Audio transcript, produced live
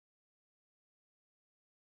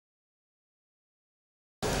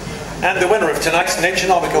And the winner of tonight's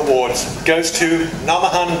Naturenomics Awards goes to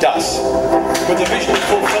Narmohan Das. With a vision of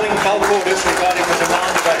fulfilling bulk orders regarding the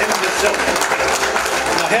demand of ahimsa silk,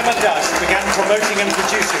 Narmohan Das began promoting and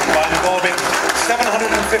producing by involving 750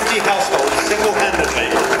 households single-handedly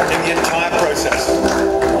in the entire process.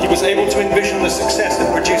 He was able to envision the success in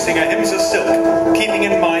producing ahimsa silk, keeping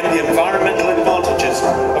in mind the environmental advantages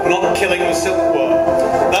of not killing the silkworm,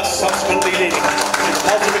 thus subsequently leading to the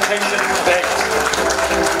multiplication of eggs.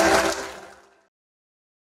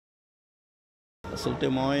 আচলতে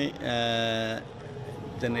মই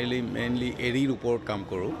generally mainly এৰীৰ ওপৰত কাম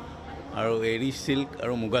কৰোঁ আৰু এৰী silk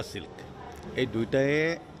আৰু মুগা silk এই দুইটাই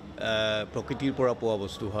প্ৰকৃতিৰ পৰা পোৱা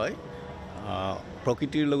বস্তু হয়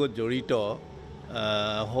প্ৰকৃতিৰ লগত জড়িত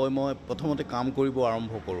হয় মই প্ৰথমতে কাম কৰিব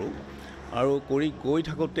আৰম্ভ কৰোঁ আৰু কৰি গৈ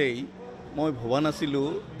থাকোঁতেই মই ভবা নাছিলোঁ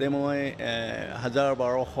যে মই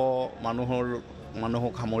 1000-1200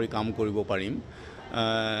 মানুহক সামৰি কাম কৰিব পাৰিম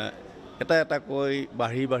এটা এটাকৈ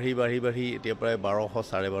বাঢ়ি এতিয়া প্ৰায়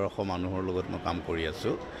 1200-1250 মানুহৰ লগত মই কাম কৰি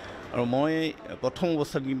আছোঁ আৰু মই প্ৰথম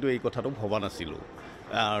অৱস্থাত কিন্তু এই কথাটো ভবা নাছিলোঁ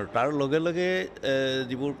আৰু তাৰ লগে লগে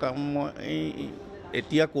যিবোৰ কাম মই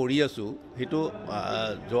এতিয়া কৰি আছোঁ সেইটো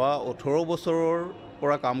যোৱা 18 বছৰৰ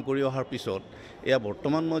পৰা কাম কৰি অহাৰ পিছত এয়া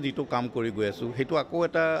বৰ্তমান মই যিটো কাম কৰি গৈ আছোঁ সেইটো আকৌ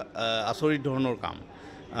এটা আচৰিত ধৰণৰ কাম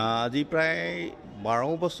আজি প্ৰায়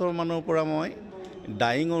 12 বছৰ মানৰ পৰা মই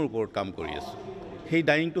ডাইঙৰ ওপৰত কাম কৰি আছোঁ সেই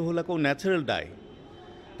ডাইংটো হ'ল আকৌ নেচাৰেল ডাই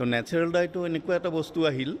তো নেচাৰেল ডাইটো এনেকুৱা এটা বস্তু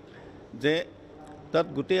আহিল যে তাত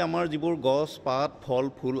গোটেই আমাৰ যিবোৰ গছ পাত ফল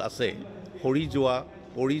ফুল আছে পৰি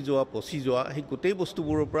যোৱা পচি যোৱা সেই গোটেই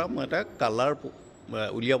বস্তুবোৰৰ পৰা মই এটা কালাৰ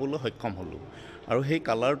উলিয়াবলৈ সক্ষম হ'লোঁ আৰু সেই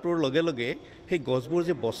কালাৰটোৰ লগে লগে সেই গছবোৰ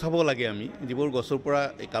যে বচাব লাগে আমি যিবোৰ গছৰ পৰা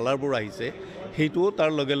এই কালাৰবোৰ আহিছে সেইটোও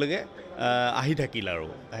তাৰ লগে লগে আহি থাকিল আৰু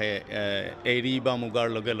এৰী বা মুগাৰ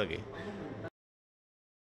লগে লগে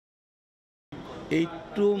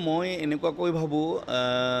এইটো মই এনেকুৱাকৈ ভাবোঁ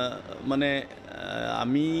মানে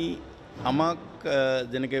আমাক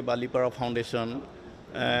যেনেকৈ বালিপাৰা ফাউণ্ডেশ্যন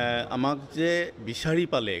আমাক যে বিচাৰি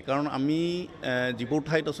পালে কাৰণ আমি যিবোৰ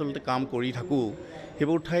ঠাইত আচলতে কাম কৰি থাকোঁ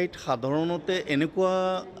সেইবোৰ ঠাইত সাধাৰণতে এনেকুৱা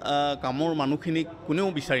কামৰ মানুহখিনিক কোনেও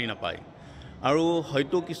বিচাৰি নাপায় আৰু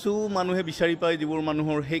হয়তো কিছু মানুহে বিচাৰি পায় যিবোৰ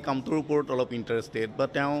মানুহৰ সেই কামটোৰ ওপৰত অলপ ইণ্টাৰেষ্টেড বা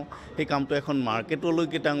তেওঁ সেই কামটো এখন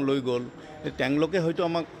মাৰ্কেটলৈকে তেওঁ লৈ গ'ল তেওঁলোকে হয়তো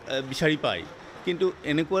আমাক বিচাৰি পায় কিন্তু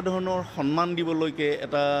এনেকুৱা ধৰণৰ সন্মান দিবলৈকে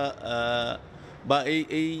এটা বা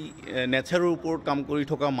এই নেচাৰৰ ওপৰত কাম কৰি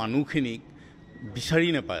থকা মানুহখিনিক বিচাৰি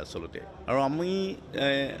নাপায় আচলতে আৰু আমি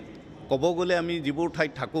ক'ব গ'লে আমি যিবোৰ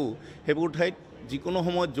ঠাইত থাকোঁ সেইবোৰ ঠাইত যিকোনো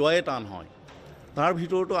সময়ত যোৱাই টান হয় তাৰ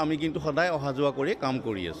ভিতৰতো আমি কিন্তু সদায় অহা যোৱা কৰি কাম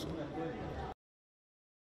কৰি আছোঁ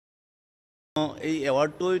এই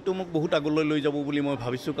এৱাৰ্ডটো মোক বহুত আগলৈ লৈ যাব বুলি মই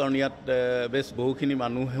ভাবিছোঁ কাৰণ ইয়াত বেছ বহুখিনি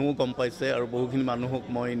মানুহেও গম পাইছে আৰু বহুখিনি মানুহক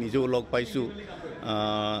মই নিজেও লগ পাইছোঁ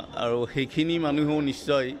আৰু সেইখিনি মানুহেও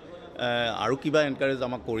নিশ্চয় আৰু কিবা এনকাৰেজ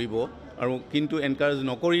আমাক কৰিব আৰু কিন্তু এনকাৰেজ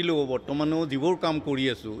নকৰিলেও বৰ্তমানেও যিবোৰ কাম কৰি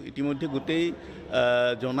আছোঁ ইতিমধ্যে গোটেই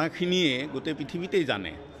জনাখিনিয়ে গোটেই পৃথিৱীতেই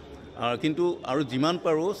জানে কিন্তু আৰু যিমান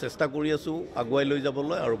পাৰোঁ চেষ্টা কৰি আছোঁ আগুৱাই লৈ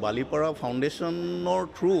যাবলৈ আৰু বালিপাৰা ফাউণ্ডেশ্যনৰ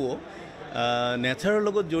থ্ৰু নেচাৰৰ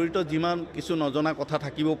লগত জড়িত যিমান কিছু নজনা কথা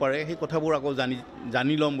থাকিব পাৰে সেই কথাবোৰ আকৌ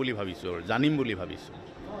জানি ল'ম বুলি ভাবিছোঁ আৰু জানিম বুলি ভাবিছোঁ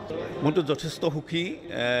মইতো যথেষ্ট সুখী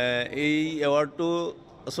এই এৱাৰ্ডটো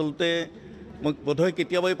আচলতে মই বোধহয়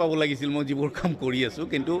কেতিয়াবাই পাব লাগিছিল মই যিবোৰ কাম কৰি আছোঁ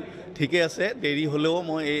কিন্তু ঠিকে আছে দেৰি হ'লেও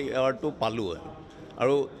মই এই এৱাৰ্ডটো পালোঁ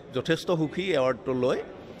আৰু যথেষ্ট সুখী এৱাৰ্ডটো লৈ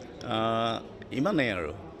ইমানেই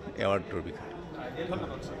আৰু এৱাৰ্ডটোৰ বিষয়ে